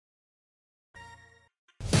 Ba-da-ba-ba-ba.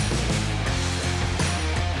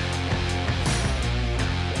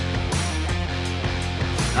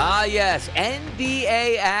 Ah, yes,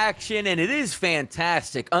 NBA action, and it is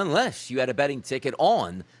fantastic, unless you had a betting ticket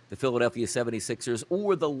on the Philadelphia 76ers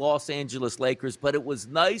or the Los Angeles Lakers. But it was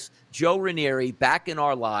nice, Joe Ranieri back in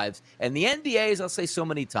our lives. And the NBA, as I'll say so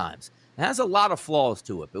many times, it has a lot of flaws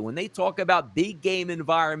to it. But when they talk about big game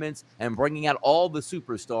environments and bringing out all the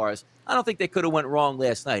superstars, I don't think they could have went wrong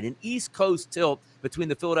last night. An East Coast tilt between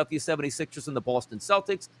the Philadelphia 76ers and the Boston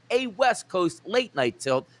Celtics, a West Coast late-night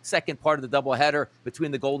tilt, second part of the doubleheader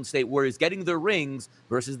between the Golden State Warriors getting their rings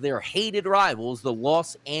versus their hated rivals, the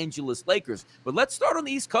Los Angeles Lakers. But let's start on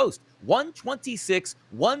the East Coast.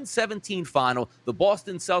 126-117 final. The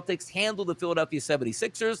Boston Celtics handled the Philadelphia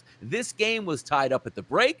 76ers. This game was tied up at the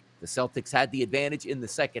break. The Celtics had the advantage in the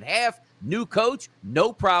second half. New coach,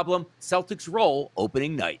 no problem. Celtics roll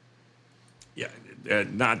opening night. Yeah,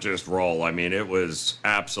 not just roll. I mean, it was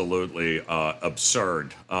absolutely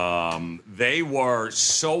absurd. They were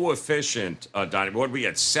so efficient, Donnie. What we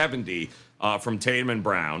had 70 from Tatum and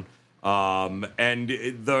Brown. And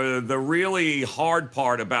the really hard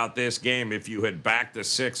part about this game, if you had backed the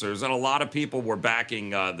Sixers, and a lot of people were backing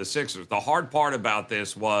the Sixers, the hard part about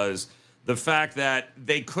this was the fact that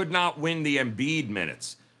they could not win the Embiid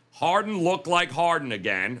minutes. Harden looked like Harden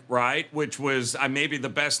again, right? Which was maybe the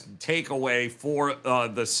best takeaway for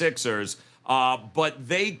the Sixers. But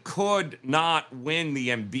they could not win the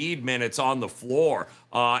Embiid minutes on the floor,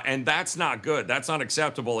 and that's not good. That's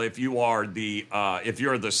unacceptable if you are if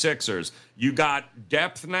you're the Sixers. You got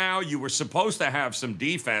depth now. You were supposed to have some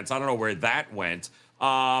defense. I don't know where that went.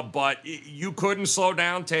 But you couldn't slow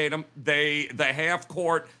down Tatum. The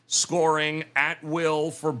half-court scoring at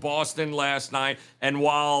will for Boston last night. And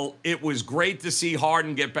while it was great to see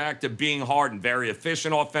Harden get back to being Harden, very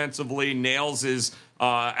efficient offensively, nails his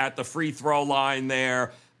at the free throw line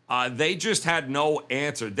there, they just had no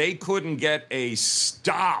answer. They couldn't get a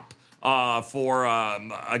stop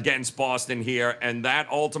against Boston here, and that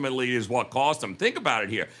ultimately is what cost them. Think about it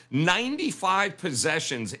here. 95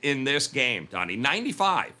 possessions in this game, Donnie.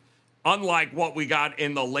 95. Unlike what we got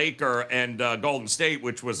in the Laker and Golden State,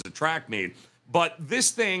 which was a track meet. But this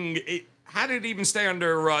thing, how did it even stay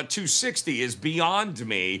under 260 is beyond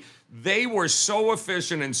me. They were so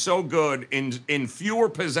efficient and so good in fewer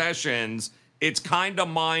possessions. It's kind of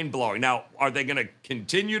mind-blowing. Now, are they going to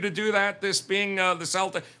continue to do that, this being the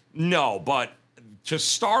Celtics? No, but to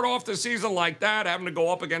start off the season like that, having to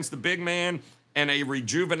go up against the big man and a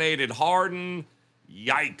rejuvenated Harden,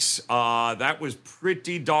 yikes. That was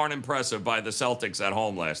pretty darn impressive by the Celtics at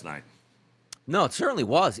home last night. No, it certainly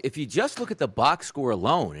was. If you just look at the box score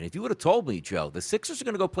alone, and if you would have told me, Joe, the Sixers are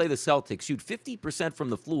going to go play the Celtics, shoot 50%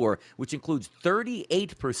 from the floor, which includes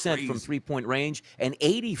 38% from three-point range and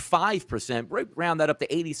 85%, round that up to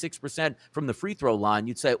 86% from the free throw line,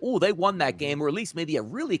 you'd say, oh, they won that game, or at least maybe a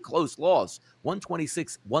really close loss,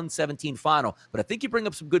 126-117 final. But I think you bring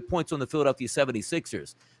up some good points on the Philadelphia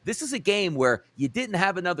 76ers. This is a game where you didn't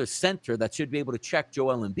have another center that should be able to check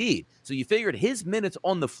Joel Embiid. So you figured his minutes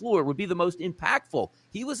on the floor would be the most impactful.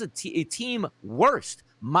 He was a team worst,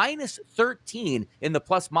 minus 13 in the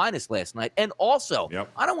plus-minus last night. And also,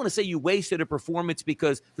 I don't want to say you wasted a performance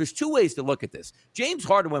because there's two ways to look at this. James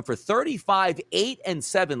Harden went for 35, 8, and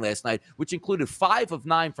 7 last night, which included 5 of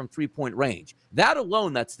 9 from three-point range. That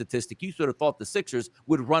alone, that statistic, you sort of thought the Sixers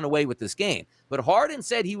would run away with this game. But Harden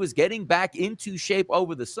said he was getting back into shape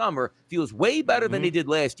over the summer, feels way better than he did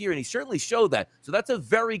last year, and he certainly showed that. So that's a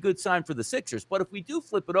very good sign for the Sixers. But if we do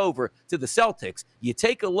flip it over to the Celtics, you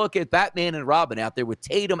take a look at Batman and Robin out there with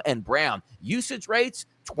Tatum and Brown. Usage rates,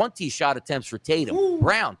 20 shot attempts for Tatum. Ooh.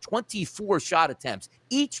 Brown, 24 shot attempts.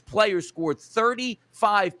 Each player scored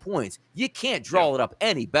 35 points. You can't draw it up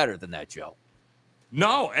any better than that, Joe.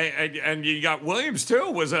 No, and you got Williams,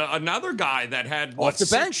 too, was another guy that had, off the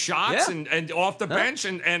bench. 6 shots and off the bench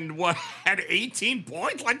and what had 18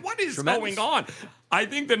 points? Like, what is going on? I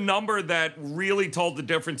think the number that really told the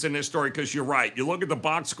difference in this story, because you're right, you look at the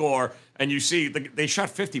box score and you see they shot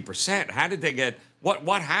 50%. How did they get –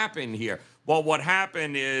 what happened here? Well, what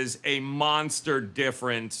happened is a monster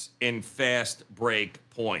difference in fast break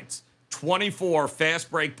points. 24 fast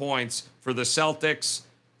break points for the Celtics,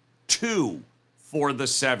 2 for the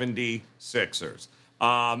 76ers.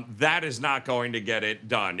 That is not going to get it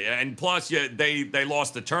done. And plus, they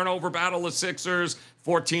lost the turnover battle of Sixers,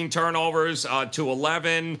 14 turnovers to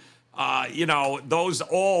 11. Those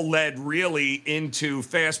all led really into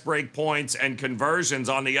fast break points and conversions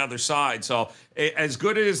on the other side. So as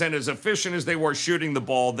good as and as efficient as they were shooting the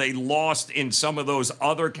ball, they lost in some of those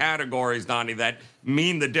other categories, Donnie, that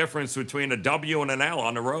mean the difference between a W and an L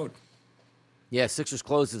on the road. Yeah, Sixers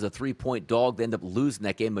closed as a 3-point dog. They end up losing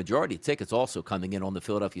that game. Majority of tickets also coming in on the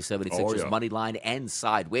Philadelphia 76ers money line and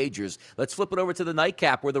side wagers. Let's flip it over to the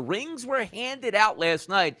nightcap where the rings were handed out last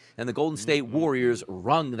night, and the Golden State Warriors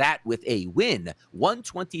wrung that with a win.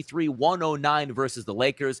 123-109 versus the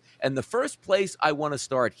Lakers. And the first place I want to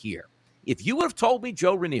start here. If you would have told me,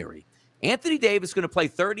 Joe Ranieri, Anthony Davis is going to play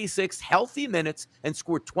 36 healthy minutes and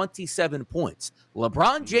score 27 points.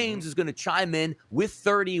 LeBron James is going to chime in with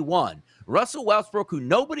 31. Russell Westbrook, who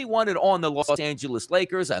nobody wanted on the Los Angeles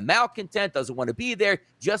Lakers, a malcontent, doesn't want to be there,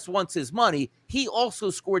 just wants his money. He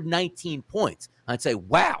also scored 19 points. I'd say,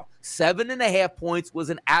 wow, 7.5 points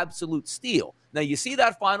was an absolute steal. Now, you see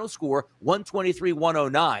that final score,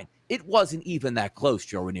 123-109. It wasn't even that close,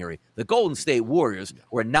 Joe Ranieri. The Golden State Warriors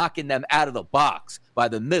were knocking them out of the box by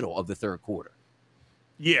the middle of the third quarter.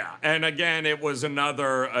 Yeah, and again, it was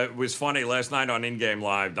it was funny last night on In-Game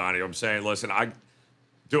Live, Donnie. I'm saying, listen,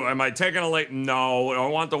 am I taking a late? No. I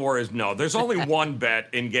want the Warriors? No. There's only one bet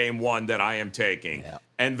in Game 1 that I am taking,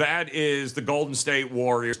 and that is the Golden State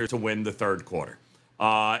Warriors to win the third quarter.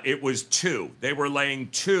 It was 2. They were laying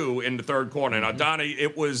 2 in the third quarter. Now, Donnie,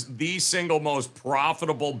 it was the single most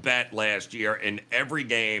profitable bet last year in every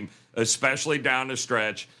game, especially down the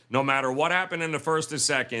stretch. No matter what happened in the first or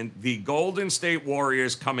second, the Golden State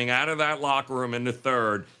Warriors coming out of that locker room in the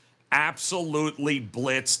third absolutely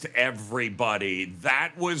blitzed everybody.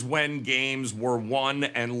 That was when games were won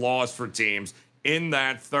and lost for teams in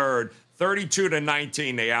that third.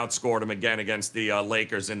 32-19, they outscored them again against the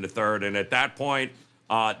Lakers in the third. And at that point,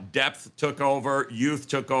 depth took over, youth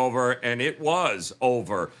took over, and it was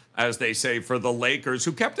over, as they say, for the Lakers,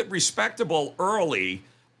 who kept it respectable early.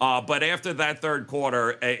 But after that third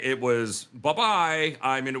quarter, it was bye-bye.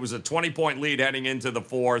 I mean, it was a 20-point lead heading into the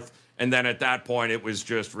fourth. And then at that point, it was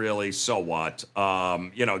just really, so what?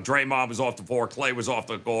 Draymond was off the floor. Clay was off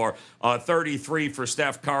the floor. 33 for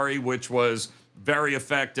Steph Curry, which was very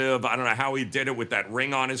effective. I don't know how he did it with that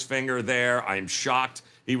ring on his finger there. I'm shocked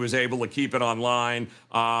he was able to keep it online.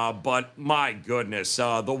 But my goodness,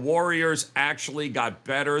 the Warriors actually got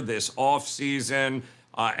better this offseason.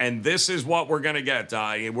 And this is what we're going to get.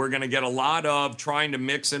 We're going to get a lot of trying to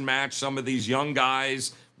mix and match some of these young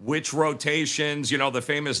guys, which rotations, the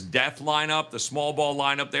famous death lineup, the small ball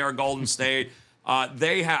lineup there at Golden State.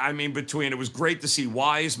 It was great to see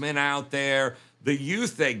Wiseman out there. The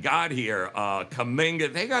youth they got here,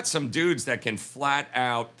 Kuminga, they got some dudes that can flat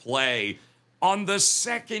out play on the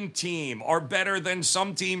second team, are better than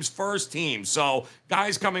some teams' first team. So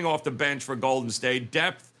guys coming off the bench for Golden State,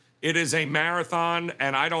 depth, it is a marathon,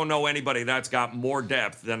 and I don't know anybody that's got more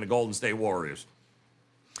depth than the Golden State Warriors.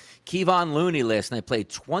 Kevon Looney last night played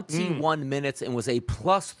 21 minutes and was a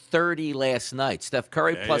plus 30 last night. Steph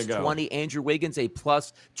Curry plus 20, Andrew Wiggins a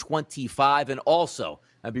plus 25. And also,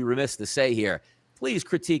 I'd be remiss to say here, please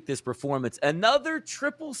critique this performance. Another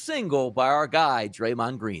triple single by our guy,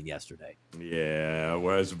 Draymond Green, yesterday. Yeah, it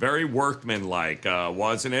was very workmanlike,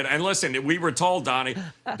 wasn't it? And listen, we were told, Donnie,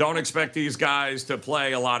 don't expect these guys to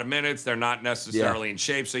play a lot of minutes. They're not necessarily in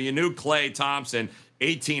shape. So you knew Klay Thompson,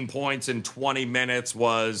 18 points in 20 minutes,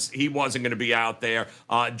 he wasn't going to be out there.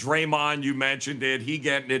 Draymond, you mentioned it. He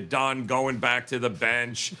getting it done, going back to the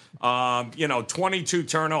bench. 22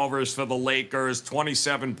 turnovers for the Lakers,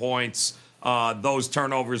 27 points. Those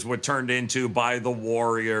turnovers were turned into by the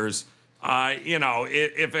Warriors.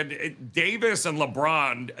 If Davis and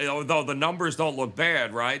LeBron, although the numbers don't look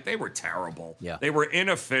bad, right? They were terrible. Yeah. They were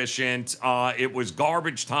inefficient. It was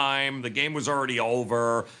garbage time. The game was already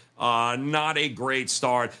over. Not a great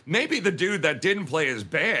start. Maybe the dude that didn't play as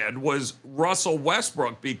bad was Russell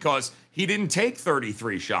Westbrook because he didn't take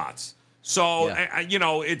 33 shots. So,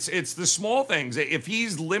 it's the small things. If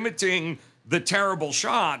he's limiting the terrible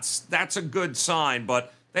shots, that's a good sign.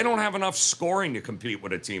 But they don't have enough scoring to compete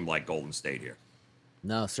with a team like Golden State here.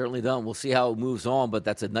 No, certainly don't. We'll see how it moves on, but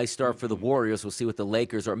that's a nice start for the Warriors. We'll see what the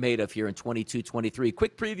Lakers are made of here in 22-23.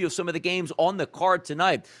 Quick preview of some of the games on the card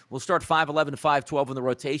tonight. We'll start 5-11 to 5-12 in the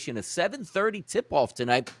rotation. A 7:30 tip-off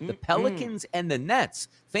tonight, the Pelicans and the Nets.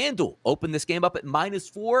 FanDuel opened this game up at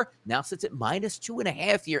 -4, now sits at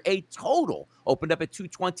 -2.5 here. A total opened up at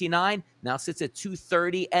 229, now sits at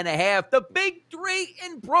 230.5. The big three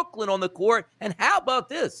in Brooklyn on the court. And how about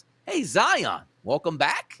this? Hey, Zion, welcome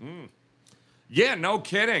back. Yeah, no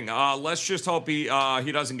kidding. Let's just hope he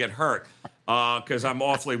doesn't get hurt. because I'm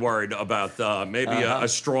awfully worried about maybe a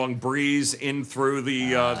strong breeze in through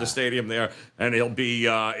the stadium there, and he'll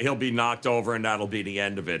be knocked over, and that'll be the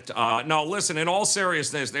end of it. No, listen. In all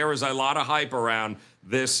seriousness, there is a lot of hype around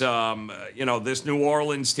this, this New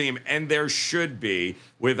Orleans team, and there should be.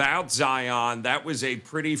 Without Zion, that was a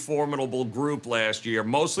pretty formidable group last year,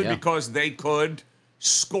 mostly because they could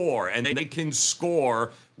score, and they can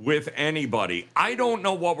score with anybody. I don't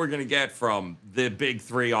know what we're going to get from the big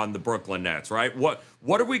three on the Brooklyn Nets, right? What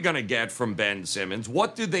are we going to get from Ben Simmons?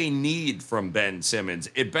 What do they need from Ben Simmons?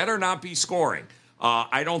 It better not be scoring.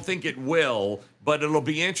 I don't think it will, but it'll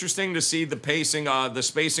be interesting to see the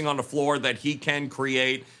spacing on the floor that he can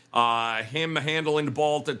create, him handling the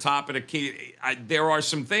ball at the top of the key. There are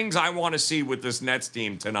some things I want to see with this Nets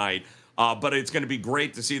team tonight, but it's going to be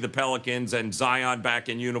great to see the Pelicans and Zion back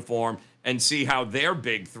in uniform and see how their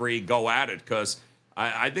big three go at it, because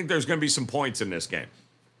I think there's going to be some points in this game.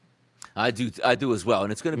 I do as well.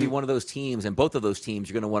 And it's going to be one of those teams, and both of those teams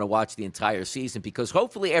you're going to want to watch the entire season, because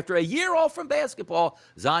hopefully after a year off from basketball,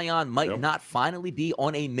 Zion might not finally be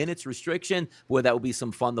on a minutes restriction. Boy, that would be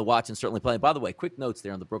some fun to watch and certainly play. By the way, quick notes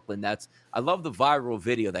there on the Brooklyn Nets. I love the viral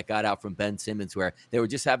video that got out from Ben Simmons where they were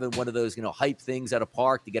just having one of those, hype things at a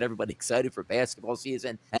park to get everybody excited for basketball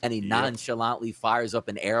season, and he nonchalantly fires up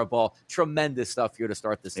an air ball. Tremendous stuff here to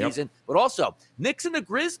start the season. But also, Knicks and the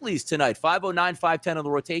Grizzlies tonight, 5:09, 5:10 on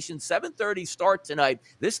the rotation, 7:30 start tonight.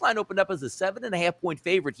 This line opened up as a 7.5-point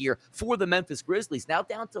favorite here for the Memphis Grizzlies. Now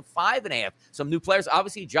down to 5.5. Some new players.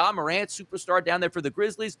 Obviously, Ja Morant, superstar down there for the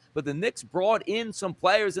Grizzlies. But the Knicks brought in some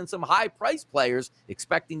players and some high-priced players,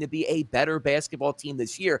 expecting to be a better basketball team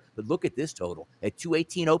this year. But look at this total. At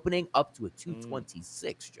 218 opening, up to a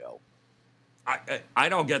 226, Joe. I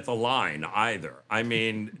don't get the line either. I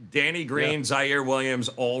mean, Danny Green, Zaire Williams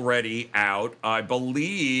already out. I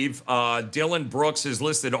believe Dylan Brooks is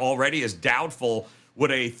listed already as doubtful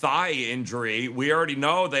with a thigh injury. We already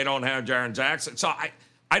know they don't have Jaren Jackson. So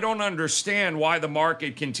I don't understand why the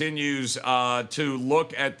market continues to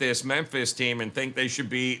look at this Memphis team and think they should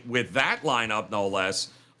be with that lineup, no less.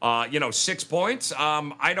 6 points.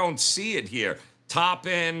 I don't see it here.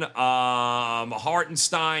 Toppin,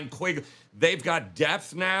 Hartenstein, Quigley. They've got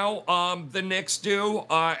depth now, the Knicks do,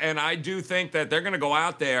 and I do think that they're going to go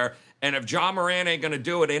out there, and if Ja Morant ain't going to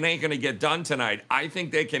do it, it ain't going to get done tonight. I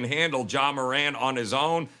think they can handle Ja Morant on his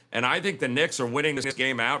own, and I think the Knicks are winning this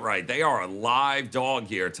game outright. They are a live dog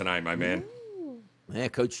here tonight, my man. Yeah,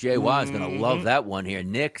 Coach J.Y. is going to love that one here.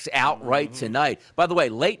 Knicks outright tonight. By the way,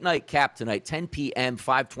 late night cap tonight, 10 p.m.,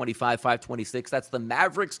 5:25, 5:26. That's the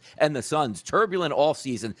Mavericks and the Suns. Turbulent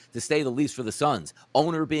offseason, to say the least, for the Suns.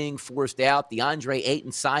 Owner being forced out. DeAndre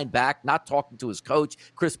Ayton signed back, not talking to his coach.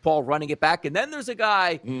 Chris Paul running it back. And then there's a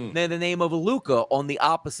guy named the name of Luka on the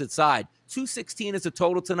opposite side. 216 is the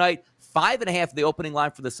total tonight. 5.5 the opening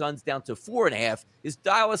line for the Suns, down to 4.5. Is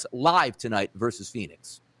Dallas live tonight versus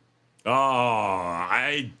Phoenix? Oh,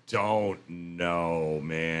 I don't know,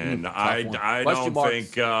 man. I don't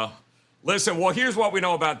think. Listen, well, here's what we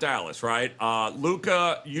know about Dallas, right?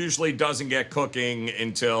 Luka usually doesn't get cooking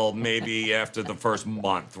until maybe after the first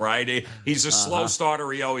month, right? He's a slow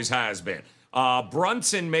starter. He always has been.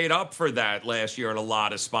 Brunson made up for that last year in a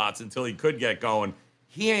lot of spots until he could get going.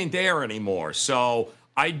 He ain't there anymore. So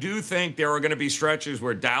I do think there are going to be stretches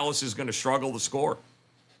where Dallas is going to struggle to score.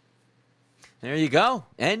 There you go.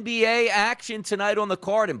 NBA action tonight on the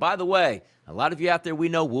card. And by the way, a lot of you out there we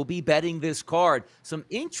know will be betting this card. Some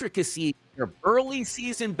intricacies of early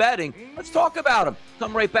season betting. Let's talk about them.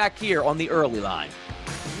 Come right back here on the early line.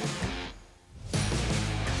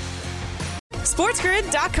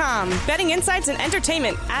 SportsGrid.com. Betting insights and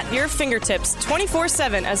entertainment at your fingertips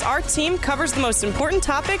 24/7 as our team covers the most important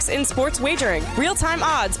topics in sports wagering. Real-time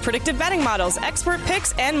odds, predictive betting models, expert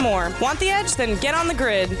picks, and more. Want the edge? Then get on the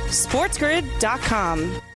grid.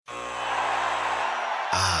 SportsGrid.com.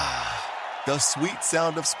 The sweet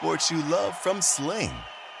sound of sports you love from Sling.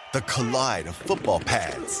 The collide of football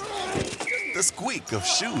pads. The squeak of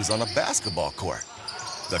shoes on a basketball court.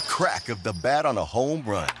 The crack of the bat on a home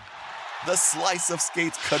run. The slice of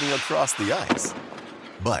skates cutting across the ice.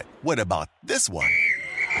 But what about this one?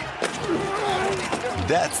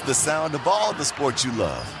 That's the sound of all the sports you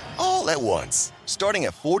love, all at once. Starting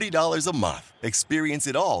at $40 a month. Experience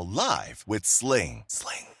it all live with Sling.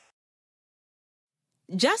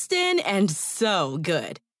 Just in and so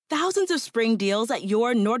good. Thousands of spring deals at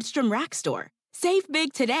your Nordstrom Rack store. Save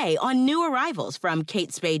big today on new arrivals from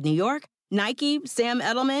Kate Spade New York, Nike, Sam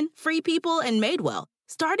Edelman, Free People, and Madewell.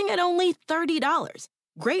 Starting at only $30.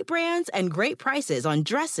 Great brands and great prices on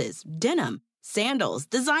dresses, denim, sandals,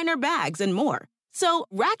 designer bags, and more. So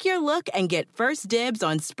rack your look and get first dibs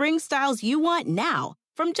on spring styles you want now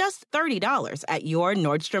from just $30 at your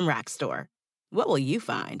Nordstrom Rack store. What will you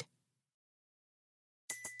find?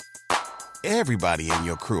 Everybody in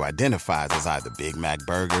your crew identifies as either Big Mac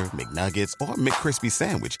Burger, McNuggets, or McCrispy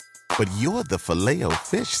Sandwich. But you're the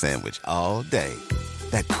Filet-O-Fish Sandwich all day.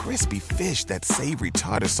 That crispy fish, that savory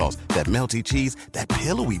tartar sauce, that melty cheese, that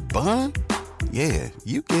pillowy bun. Yeah,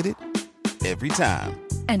 you get it. Every time.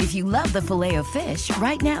 And if you love the Filet-O-Fish,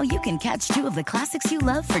 right now you can catch two of the classics you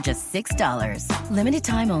love for just $6. Limited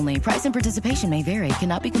time only. Price and participation may vary.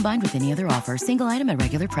 Cannot be combined with any other offer. Single item at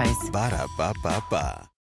regular price. Ba-da-ba-ba-ba.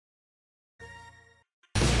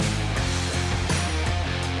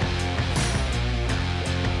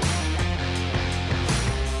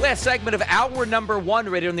 Last segment of hour number one,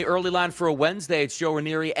 right on the early line for a Wednesday. It's Joe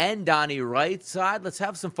Ranieri and Donnie Rightside. Let's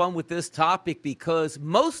have some fun with this topic because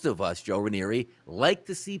most of us, Joe Ranieri, like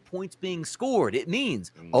to see points being scored. It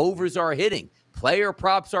means overs are hitting, player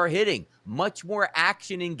props are hitting, much more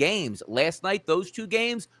action in games. Last night, those two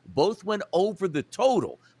games both went over the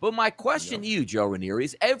total. But my question to you, Joe Ranieri,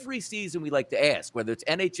 is every season we like to ask, whether it's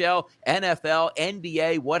NHL, NFL,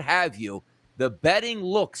 NBA, what have you, the betting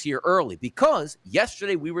looks here early because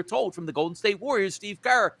yesterday we were told from the Golden State Warriors, Steve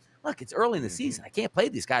Kerr, look, it's early in the season. I can't play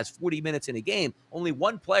these guys 40 minutes in a game. Only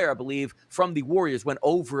one player, I believe, from the Warriors went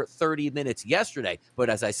over 30 minutes yesterday. But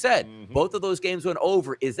as I said, both of those games went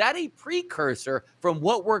over. Is that a precursor from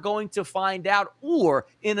what we're going to find out or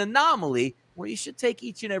an anomaly where you should take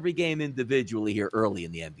each and every game individually here early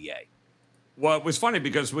in the NBA? Well, it was funny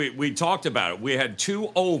because we talked about it. We had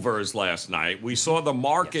two overs last night. We saw the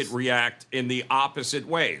market react in the opposite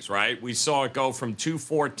ways, right? We saw it go from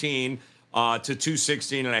 214 to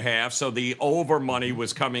 216.5. So the over money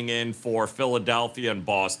was coming in for Philadelphia and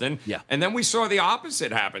Boston. Yeah. And then we saw the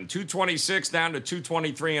opposite happen, 226 down to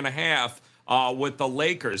 223.5 with the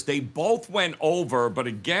Lakers. They both went over, but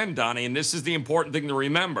again, Donnie, and this is the important thing to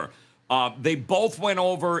remember, they both went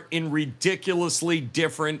over in ridiculously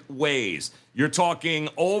different ways. You're talking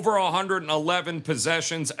over 111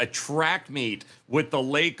 possessions, a track meet with the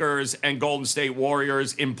Lakers and Golden State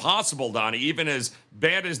Warriors. Impossible, Donnie, even as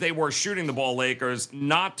bad as they were shooting the ball, Lakers,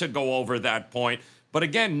 not to go over that point. But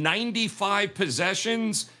again, 95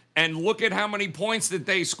 possessions, and look at how many points that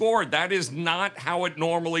they scored. That is not how it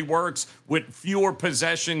normally works with fewer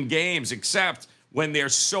possession games, except when they're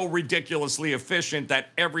so ridiculously efficient that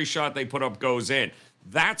every shot they put up goes in.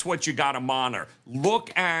 That's what you got to monitor.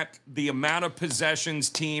 Look at the amount of possessions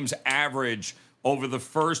teams average over the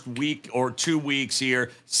first week or 2 weeks here.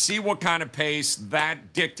 See what kind of pace.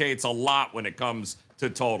 That dictates a lot when it comes to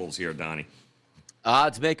totals here, Donnie.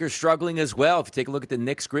 Odds makers struggling as well. If you take a look at the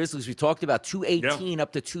Knicks Grizzlies, we talked about 218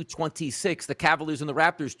 up to 226. The Cavaliers and the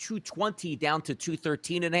Raptors, 220 down to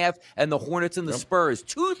 213.5. And the Hornets and the Spurs,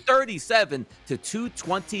 237 to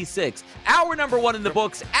 226. Hour number one in the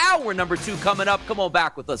books. Hour number two coming up. Come on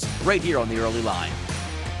back with us right here on the early line.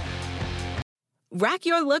 Rack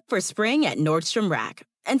your look for spring at Nordstrom Rack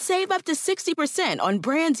and save up to 60% on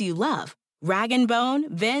brands you love. Rag &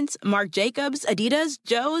 Bone, Vince, Marc Jacobs, Adidas,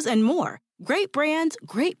 Joe's, and more. Great brands,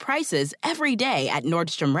 great prices every day at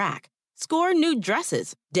Nordstrom Rack. Score new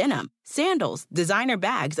dresses, denim, sandals, designer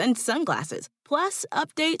bags, and sunglasses, plus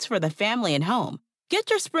updates for the family and home. Get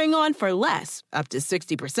your spring on for less, up to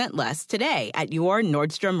 60% less, today at your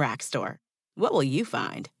Nordstrom Rack store. What will you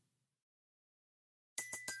find?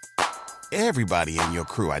 Everybody in your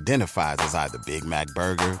crew identifies as either Big Mac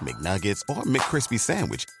Burger, McNuggets, or McCrispy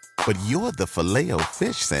Sandwich. But you're the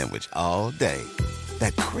Filet-O-Fish Sandwich all day.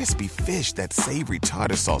 That crispy fish, that savory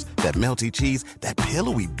tartar sauce, that melty cheese, that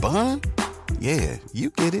pillowy bun. Yeah, you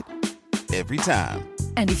get it. Every time.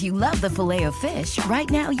 And if you love the Filet-O-Fish, right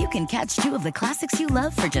now you can catch two of the classics you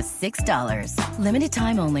love for just $6. Limited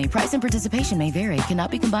time only. Price and participation may vary. Cannot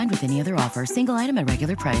be combined with any other offer. Single item at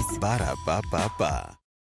regular price. Ba-da-ba-ba-ba.